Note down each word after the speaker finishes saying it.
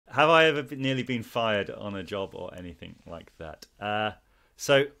have I ever nearly been fired on a job or anything like that?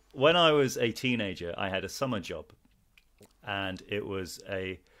 So when I was a teenager, I had a summer job, and it was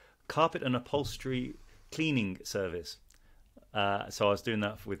a carpet and upholstery cleaning service. So I was doing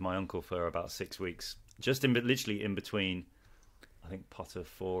that with my uncle for about 6 weeks, just literally in between, I think, Potter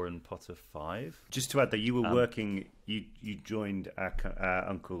 4 and Potter 5. Just to add that you were working, you joined our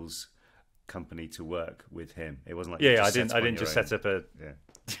uncle's company to work with him. It wasn't like I didn't just set up a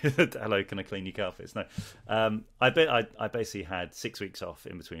hello, can I clean your carpets? No, I basically had 6 weeks off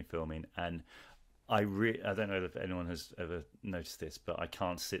in between filming, and I don't know if anyone has ever noticed this, but I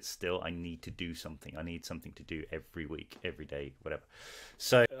can't sit still. I need to do something. I need something to do every week, every day, whatever.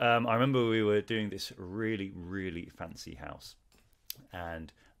 So I remember we were doing this really, really fancy house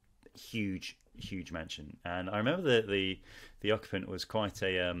and huge mansion. And I remember that the occupant was quite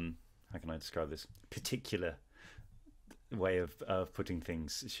a, how can I describe this, particular way of putting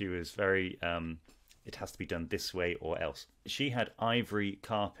things. She was very... it has to be done this way or else. She had ivory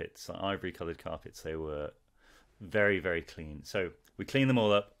carpets, ivory coloured carpets. They were very, very clean. So we cleaned them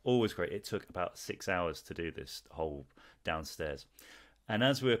all up, always great. It took about 6 hours to do this whole downstairs. And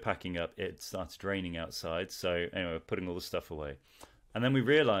as we were packing up, it started raining outside. So anyway, we're putting all the stuff away. And then we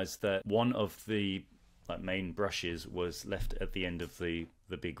realised that one of the main brushes was left at the end of the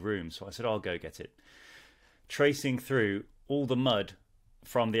big room. So I said, I'll go get it. Tracing through all the mud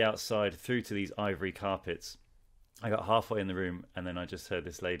from the outside through to these ivory carpets, I got halfway in the room, and then I just heard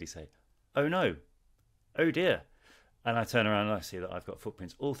this lady say, "Oh no, oh dear." And I turn around and I see that I've got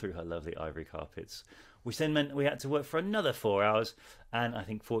footprints all through her lovely ivory carpets, which then meant we had to work for another 4 hours. And I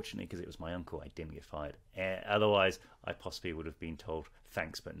think, fortunately, because it was my uncle, I didn't get fired. Otherwise, I possibly would have been told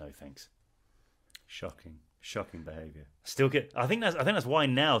thanks but no thanks. Shocking behaviour. I think that's why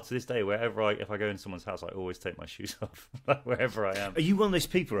now, to this day, if I go in someone's house, I always take my shoes off, wherever I am. Are you one of those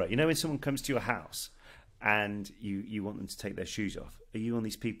people, right? You know, when someone comes to your house and you want them to take their shoes off, are you one of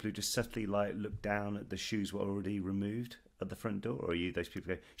these people who just subtly look down at the shoes were already removed at the front door, or are you those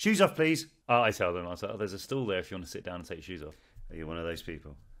people who go, "Shoes off, please"? I tell them, there's a stool there if you want to sit down and take your shoes off. Are you one of those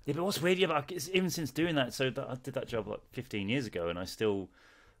people? Yeah, but what's weird about even since doing that, I did that job 15 years ago, and I still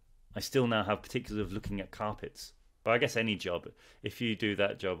now have particulars of looking at carpets. But I guess any job, if you do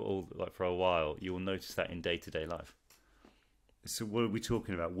that job for a while, you will notice that in day-to-day life. So what are we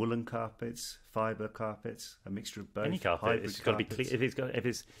talking about? Woolen carpets, fibre carpets, a mixture of both? Any carpet, it's got to be clean.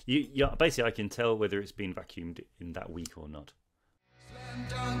 Basically, I can tell whether it's been vacuumed in that week or not. Slam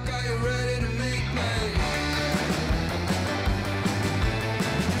dunk,